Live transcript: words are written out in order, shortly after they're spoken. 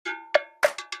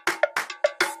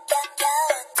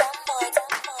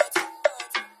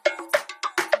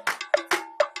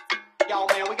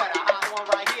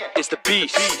is the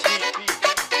beast.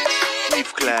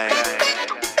 Lief klein.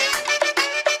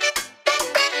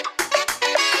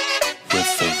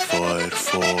 With the void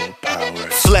full power.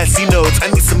 Flashy notes, I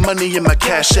need some money in my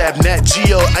cash app. Nat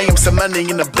Geo, I am some money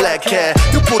in a black cat.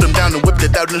 You pulled him down and whipped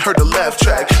it out and heard the left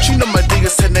track. She know my dig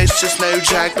is 10 just no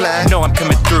Jack Black. No, I'm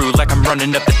coming through like I'm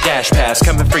running up the dash pass.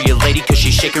 Coming for your lady cause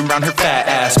she's shaking around her fat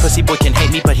ass. Pussy boy can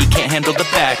hate me but he can't handle the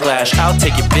backlash. I'll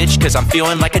take it bitch cause I'm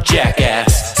feeling like a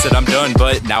jackass. Said I'm done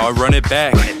but now I run it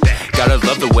back. Gotta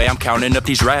love the way I'm counting up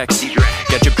these racks.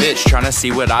 Got your bitch tryna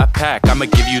see what I pack. I'ma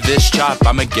give you this chop,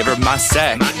 I'ma give her my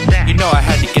sack. You know I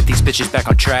had to get these bitches back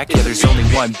on track. Yeah, there's only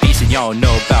one beast and y'all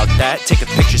know about that. Take a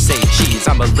picture, say cheese,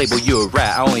 I'ma label you a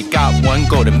rat. I only got one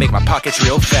goal to make my pockets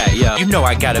real fat, yeah. You know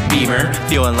I got a beamer,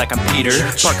 feeling like I'm Peter.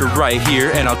 Park her right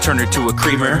here and I'll turn her to a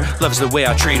creamer. Loves the way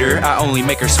I treat her, I only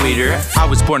make her sweeter. I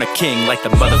was born a king like the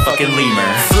motherfucking lemur.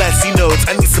 Flashy notes,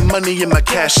 I need some money in my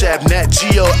cash app. Nat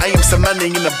Geo, I am some money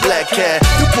in a black cat.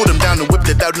 You pulled him down and whipped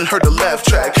it out and heard the left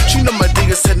track. She know my dig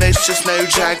is 10 just no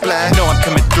Jack Black. No, I'm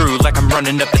coming through like I'm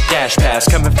running up the dash pass.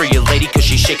 Coming for your lady cause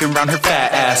she's shaking around her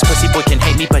fat ass. Pussy boy can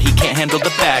hate me but he can't handle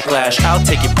the backlash. I'll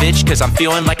take it bitch cause I'm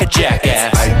feeling like a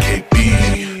jackass.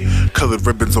 IKB, colored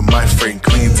ribbons on my frame,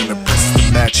 cleans in the press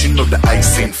to match. You know the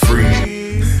ice ain't free.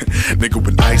 Nigga,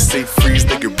 when I say freeze,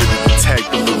 they get ready to tag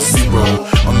the little zero.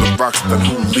 On the rocks with the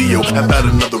Julio. How about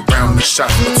another round of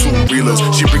shots from the 2 reelers?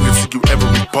 She bring it to you every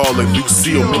ball like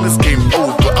Lucille. Man, this game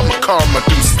over, I'ma call my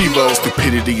dude Steve-O.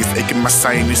 Stupidity is aching my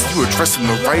sinus. You addressing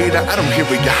the right, I don't hear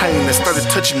where your highness. Started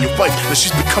touching your wife, now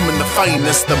she's becoming the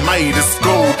finest. The Midas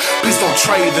gold, please don't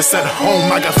try this at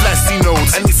home. I got flashy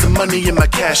notes, I need some money in my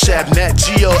cash app. Nat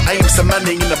Geo, I am some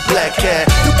money in a black cat.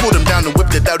 You pulled him down and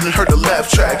whipped it out and heard the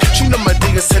left track. She know my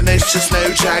dig is 10 just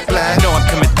no Jack Black. No, I'm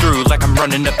coming through like I'm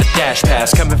running up the dash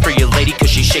pass. Coming for your lady cause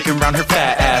she's shaking around her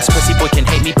fat ass. Pussy boy can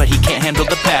hate me but he can't handle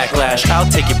the backlash. I'll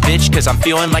take it bitch cause I'm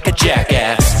feeling like a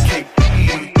jackass.